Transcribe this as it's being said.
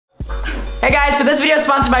Hey guys, so this video is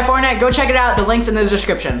sponsored by Fortnite. Go check it out. The link's in the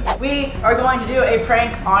description. We are going to do a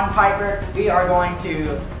prank on Piper. We are going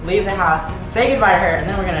to leave the house, say goodbye to her, and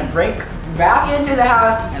then we're gonna break back into the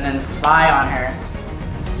house and then spy on her.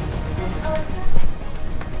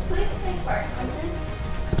 Please pay for quizzes.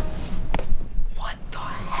 What the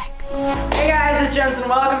heck? Hey guys, it's Jentzen.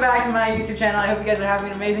 Welcome back to my YouTube channel. I hope you guys are having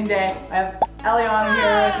an amazing day. I have Eliana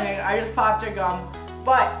here with me. I just popped her gum.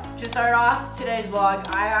 But to start off today's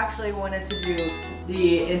vlog, I actually wanted to do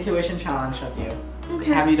the intuition challenge with you.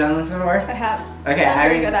 Okay. Have you done this before? I have. Okay, I'm I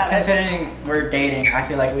pretty mean, good at it. considering we're dating, I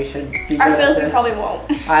feel like we should be good I feel at like we this. probably won't.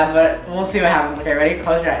 But we'll see what happens. Okay, ready?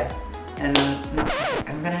 Close your eyes. And then,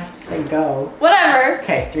 I'm gonna have to say go. Whatever.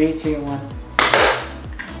 Okay, 3, 2, 1.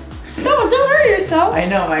 No, don't hurt yourself. I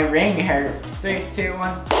know, my ring hurt. 3, 2,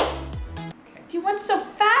 1. You went so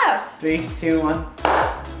fast. 3, 2, 1.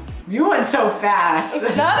 You went so fast.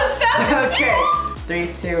 Not as fast as Okay.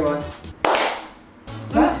 3, 2, 1.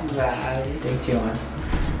 That's bad. 3, 2, 1.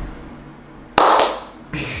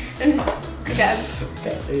 Again.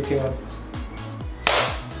 Okay, 3, 2, 1.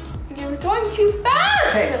 You were going too fast.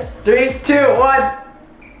 Okay, 3, 2, 1.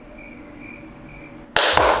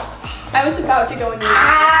 I was about to go in the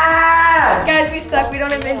Ah! Guys, we suck. We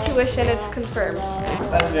don't have intuition. It's confirmed.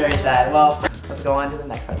 That's very sad. Well, let's go on to the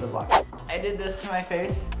next part of the vlog. I did this to my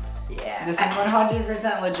face. Yeah. This is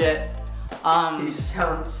 100% legit. He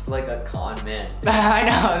sounds like a con man. I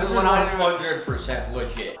know. This is 100%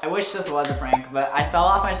 legit. I wish this was a prank, but I fell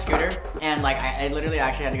off my scooter and like I literally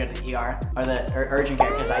actually had to go to the ER or the urgent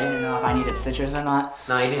care because I didn't know if I needed stitches or not.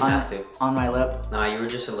 No, you didn't have to. On my lip. Nah, you were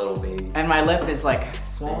just a little baby. And my lip is like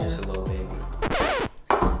You were just a little baby.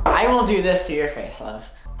 I will do this to your face, love.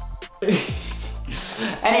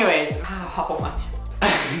 Anyways. Oh my.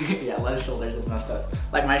 Yeah, Les's shoulders is messed up.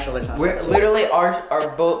 Like my shoulders messed We're up. literally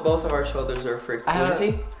both of our shoulders are freaked. Let me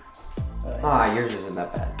see. Ah, yours isn't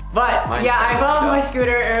that bad. But Mine's yeah, I kinda fell off my messed up.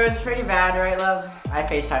 scooter. It was pretty bad, right, love? I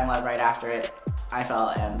FaceTime love right after it. I fell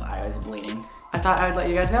and I was bleeding. I thought I would let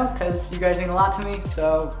you guys know because you guys mean a lot to me.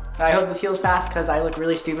 So I hope this heals fast because I look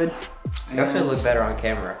really stupid. You actually look better on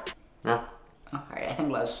camera. No. Oh, alright, I think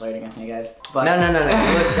Love's flirting with me, guys. But No.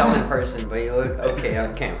 You look dumb in person, but you look okay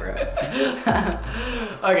on camera.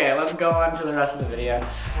 Okay, let's go on to the rest of the video.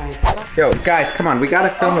 Yo, guys, come on, we gotta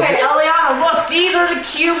film Okay, a Eliana, look, these are the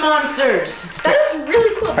cube monsters. That is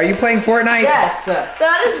really cool. Are you playing Fortnite? Yes.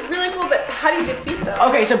 That is really cool, but how do you defeat them?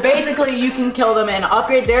 Okay, so basically you can kill them and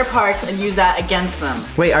upgrade their parts and use that against them.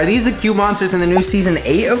 Wait, are these the cube monsters in the new season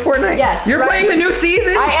 8 of Fortnite? Yes. You're playing the new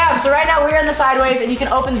season? I am. So right now we're in the sideways and you can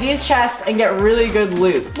open these chests and get really good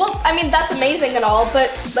loot. Well, I mean, that's amazing and all,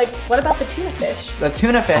 but like, what about the tuna fish? The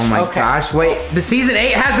tuna fish. Oh my okay. gosh, wait, the season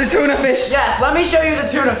 8 has the tuna fish! Yes, let me show you the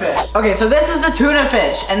tuna fish. Okay, so this is the tuna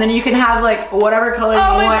fish, and then you can have like whatever color you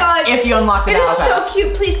my want God. if you unlock the It is battle pass. so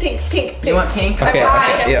cute. Please, pink. You want pink? Okay,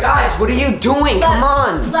 Guys, yeah. guys, what are you doing? Come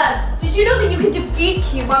on. Lev, did you know that you can defeat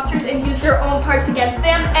cube monsters and use their own parts against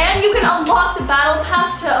them? And you can unlock the battle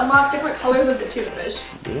pass to unlock different colors of the tuna fish.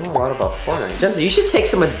 You know a lot about Fortnite. Jentzen, you should take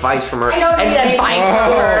some advice from her. I don't need advice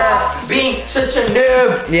from her. Being such a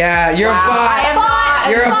noob. Yeah, you're a I bot! am not.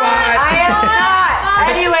 You're a bot. I am not. Bot.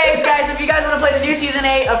 Anyways, guys, if you guys want to play the new season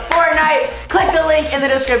 8 of Fortnite, click the link in the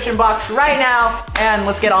description box right now, and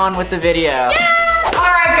let's get on with the video. Yeah!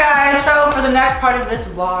 All right, guys. So for the next part of this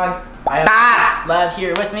vlog, I have Lev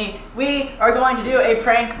here with me. We are going to do a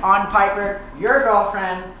prank on Piper, your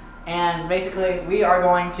girlfriend, and basically we are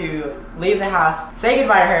going to leave the house, say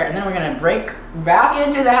goodbye to her, and then we're gonna break back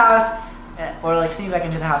into the house, or like sneak back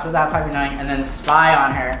into the house without Piper knowing, and then spy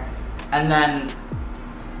on her, and then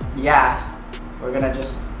yeah, we're gonna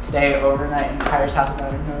just stay overnight in Piper's house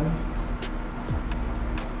without her knowing.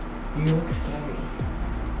 You look scary.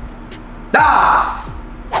 Ah!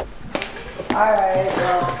 Alright,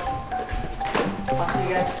 well, I'll see you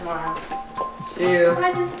guys tomorrow. See you.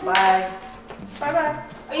 Bye. Bye-bye.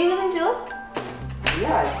 Are you leaving too?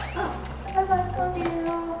 Yes. Oh, bye-bye. Love you.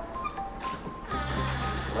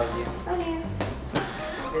 Love you. Love you.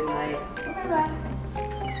 Good night. Bye-bye.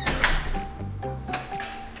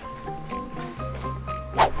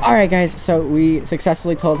 Alright guys, so we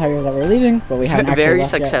successfully told her that we're leaving, but we haven't actually Very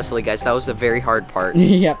left yet. successfully, guys. That was the very hard part.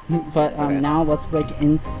 Yep, but Okay. now let's break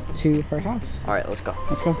into her house. All right, let's go.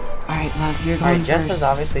 Let's go. Alright, love, you're All right, going Jentzen's first.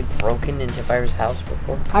 obviously broken into Piper's house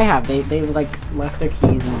before. I have. They like left their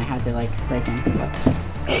keys and I had to like break in.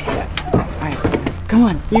 But alright, come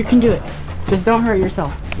on, you can do it. Just don't hurt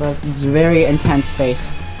yourself. Love, it's a very intense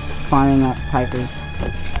face climbing up Piper's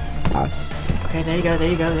house. Okay, there you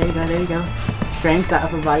go. Strength, that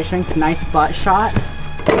upper body strength. Nice butt shot.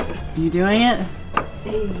 You doing it?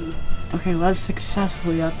 Hey. Okay, Lev's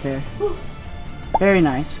successfully up there. Very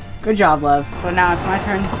nice. Good job, Lev. So now it's my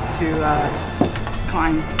turn to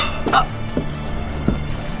climb up.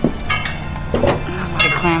 My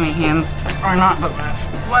clammy hands are not the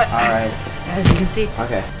best. What? Alright. As you can see,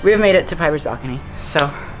 Okay. we have made it to Piper's balcony.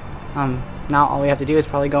 So, now all we have to do is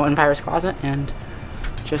probably go in Piper's closet and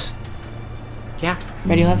just, yeah.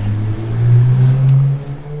 Ready, Lev?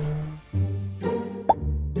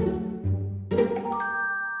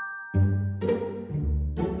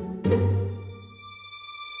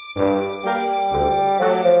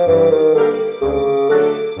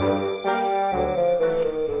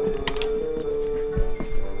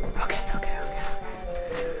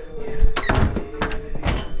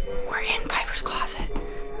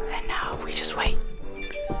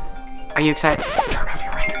 Are you excited? Turn off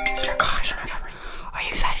your ringer. Just turn off your ringer. Are you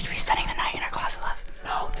excited to be spending the night in our closet, Lev?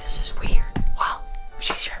 No, this is weird. Well,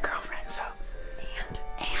 she's your girlfriend, so.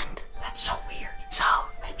 And That's so weird. so.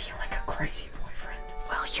 I feel like a crazy boyfriend.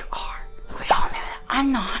 Well, you are. We all knew that.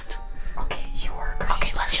 I'm not. Okay, you are crazy.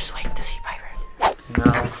 Okay, let's just wait to see Piper.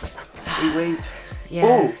 No. We wait. Yeah.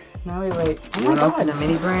 Ooh. Now we wait. You wanna open a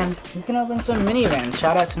mini brand? You can open some mini brands.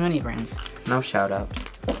 Shout out to mini brands. No shout out.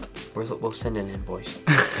 We'll send an invoice.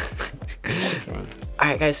 Okay.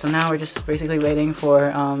 Alright guys, so now we're just basically waiting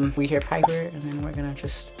for we hear Piper and then we're gonna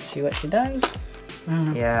just see what she does.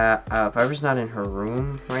 Yeah, Piper's not in her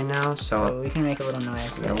room right now, So we can make a little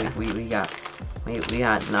noise. yeah, we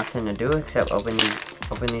got nothing to do except open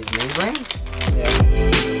these mini brands.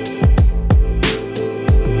 Yeah.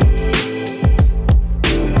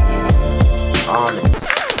 Honest.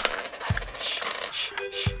 Shh.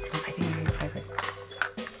 I think I hear Piper.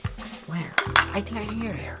 Where? I think I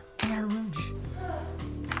hear her. In our room.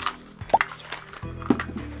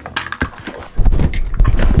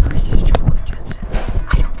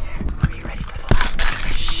 I don't care. Are you ready for the last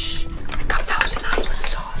time? Shh. I got Thousand Island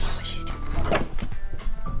sauce. See what she's doing.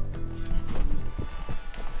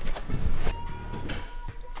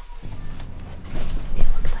 It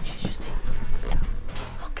looks like she's just taking over.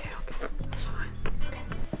 Okay. That's fine. Okay.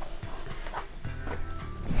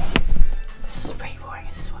 This is pretty boring.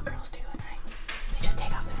 Is this what girls do at night? They just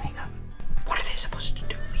take off their makeup. What are they supposed to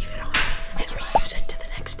do? Leave it on and reuse it to the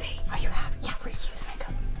next day? Are you happy? Yeah, reuse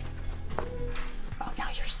makeup. Oh, now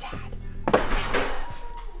you're sad.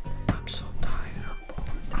 I'm so tired. I'm bored.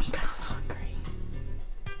 I'm kind of hungry.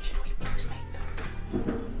 Should we postmate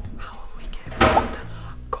them? How will we get to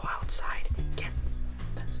go outside and get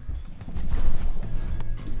this?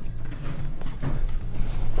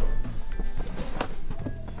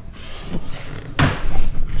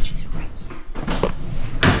 She's right here.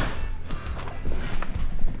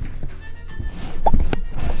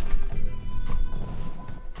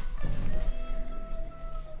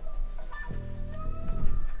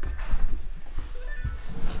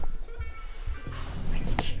 I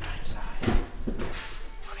think she might have saw us.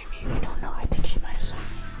 What do you mean? I don't know. I think she might have saw me.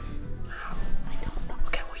 How? I don't know.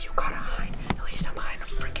 Okay, well you gotta hide. At least I'm behind a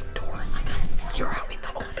freaking door. I gotta film. You're out in the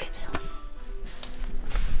open.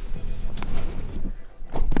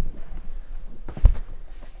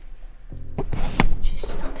 She's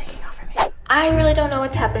still taking off her makeup. I really don't know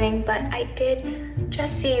what's happening, but I did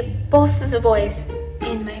just see both of the boys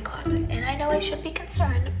in my closet. And I know I should be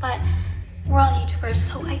concerned, but we're all YouTubers,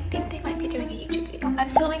 so I think they might be doing a YouTube video. I'm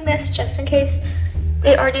filming this just in case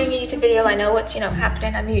they are doing a YouTube video. I know what's,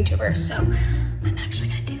 happening. I'm a YouTuber, so I'm actually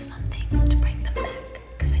gonna do something to bring them back,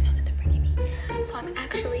 because I know that they're bringing me. So I'm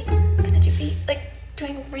actually gonna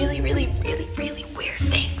doing really weird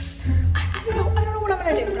things. I don't know what I'm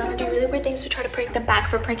gonna do, but I'm gonna do really weird things to try to prank them back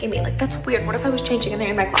for pranking me. Like, that's weird. What if I was changing and they're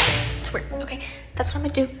in my closet? It's weird. Okay, that's what I'm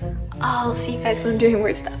gonna do. I'll see you guys when I'm doing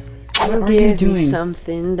weird stuff. What are you doing?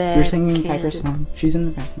 Something that You're singing Piper's song. She's in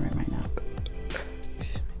the bathroom right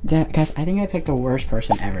now. Guys, I think I picked the worst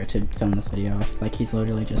person ever to film this video. Like, he's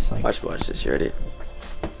literally just like... Watch this. You ready?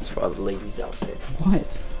 It's for all the ladies out there. What?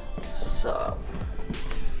 What's up?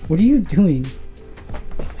 What are you doing?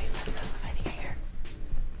 I think I hear.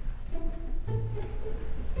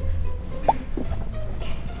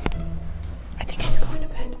 Okay. I think she's going to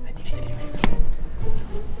bed. I think she's getting ready for bed.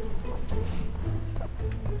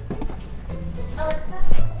 Alexa,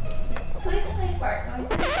 please play fart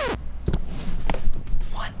noises.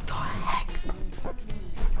 What the heck?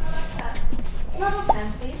 Alexa, level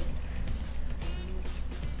 10, please.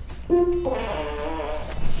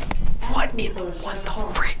 What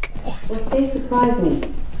the frick? Or say surprise me.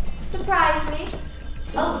 Surprise me.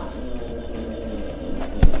 Oh.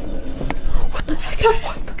 What the heck?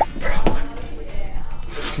 What the bro?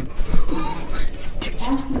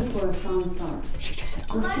 Ask me for a song fart. She just said,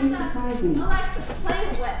 Or say surprise me. Alexa,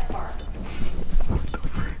 play wet fart.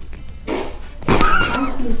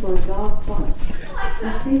 for a dog fart.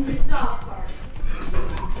 Alexa, dog fart.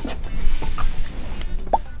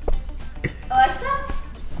 Alexa?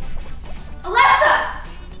 Alexa!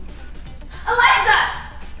 Alexa!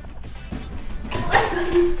 Alexa!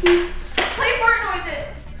 Play fart noises!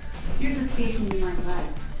 Here's a station you might like.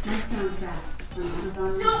 My soundtrack on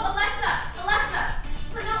Amazon. No, Alexa! Alexa!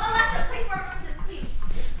 No, Alexa, play fart noises, please.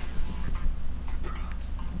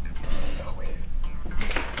 This is so weird.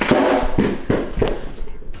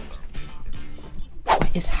 What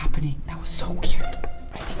is happening? That was so weird.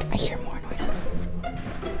 I think I hear more noises.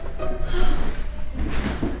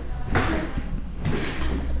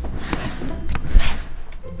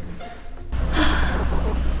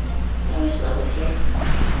 I wish Love was here.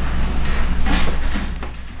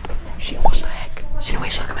 She always look. She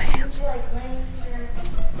always look at my hands. Like laying here.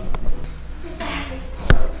 Just I have this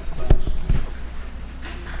pillow.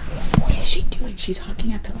 What is she doing? She's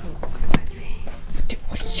hugging a pillow. Look at my veins. Dude,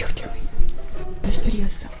 what are you doing? This video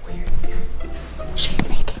is so weird. She's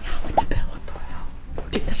making out with the pillow.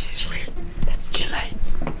 Dude, that's just weird. That's chilling.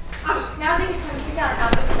 Oh, now I think it's time to pick out an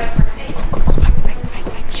outfit for my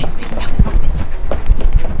birthday. She's making out.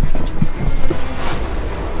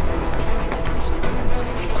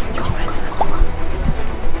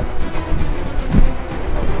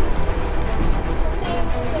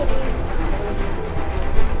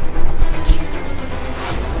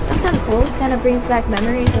 That's kind of cool. Kind of brings back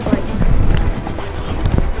memories of like.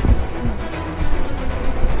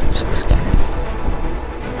 I'm so scared.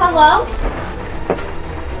 Hello?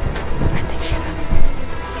 I think she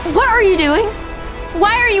found What are you doing?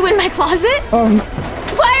 Why are you in my closet?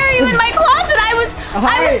 Why are you in my closet? I was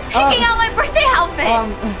picking out my birthday outfit.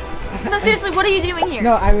 No, seriously, what are you doing here?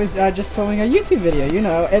 No, I was just filming a YouTube video. You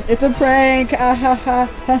know, it's a prank.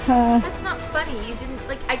 That's not funny. You didn't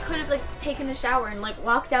like. I could have like taken a shower and like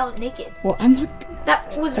walked out naked. Well, I'm not.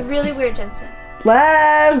 That was really weird, Jentzen.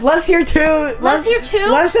 Lev's here too. Lev's here too?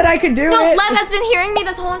 Lev said I could do No, it. Lev has been hearing me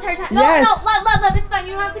this whole entire time. No, Yes. no, Lev, it's fine.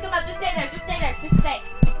 You don't have to come out. Just stay there. Just stay there. Just stay.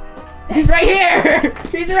 Just stay. He's right here.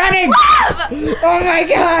 He's running. Lev! Oh my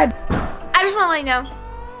god. I just want to let you know.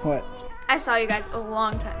 What? I saw you guys a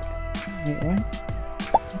long time ago. Wait,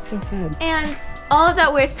 what? That's so sad. And all of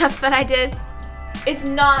that weird stuff that I did is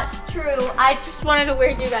not true. I just wanted to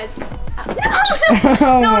weird you guys. No,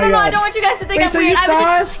 Oh my no, I God. don't want you guys to think Wait, I'm so weird. you I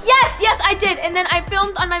was saw just, us? Yes, I did. And then I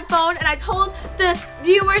filmed on my phone and I told the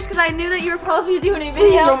viewers because I knew that you were probably doing a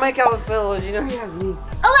Please video. don't make out with pillows. You know you have me.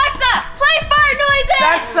 Alexa, play fart noises!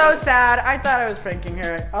 That's so sad. I thought I was pranking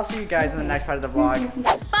her. I'll see you guys in the next part of the vlog.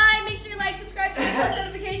 Bye. Make sure you like, subscribe, turn on post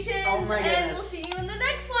notifications. Oh my And goodness. we'll see you in the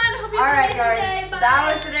next one. Hope you have a Alright great guys, day. Bye.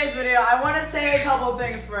 that was today's video. I want to say a couple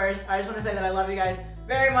things first. I just want to say that I love you guys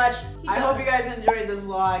very much. I hope you guys enjoyed this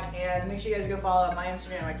vlog, and make sure you guys go follow my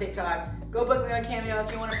Instagram, my TikTok. Go book me on Cameo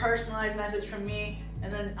if you want a personalized message from me.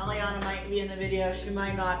 And then Aliana might be in the video. She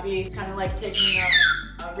might not be. It's kind of like taking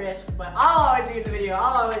a risk, but I'll always be in the video.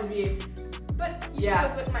 I'll always be. But you Yeah.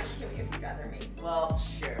 should book my Cameo if you'd rather me. Well,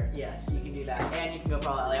 sure. Yes, you can do that. And you can go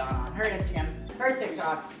follow Aliana on her Instagram, her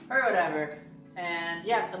TikTok, her whatever. And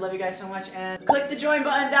yeah, I love you guys so much. And click the join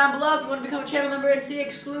button down below if you want to become a channel member and see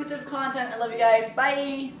exclusive content. I love you guys.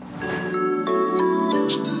 Bye.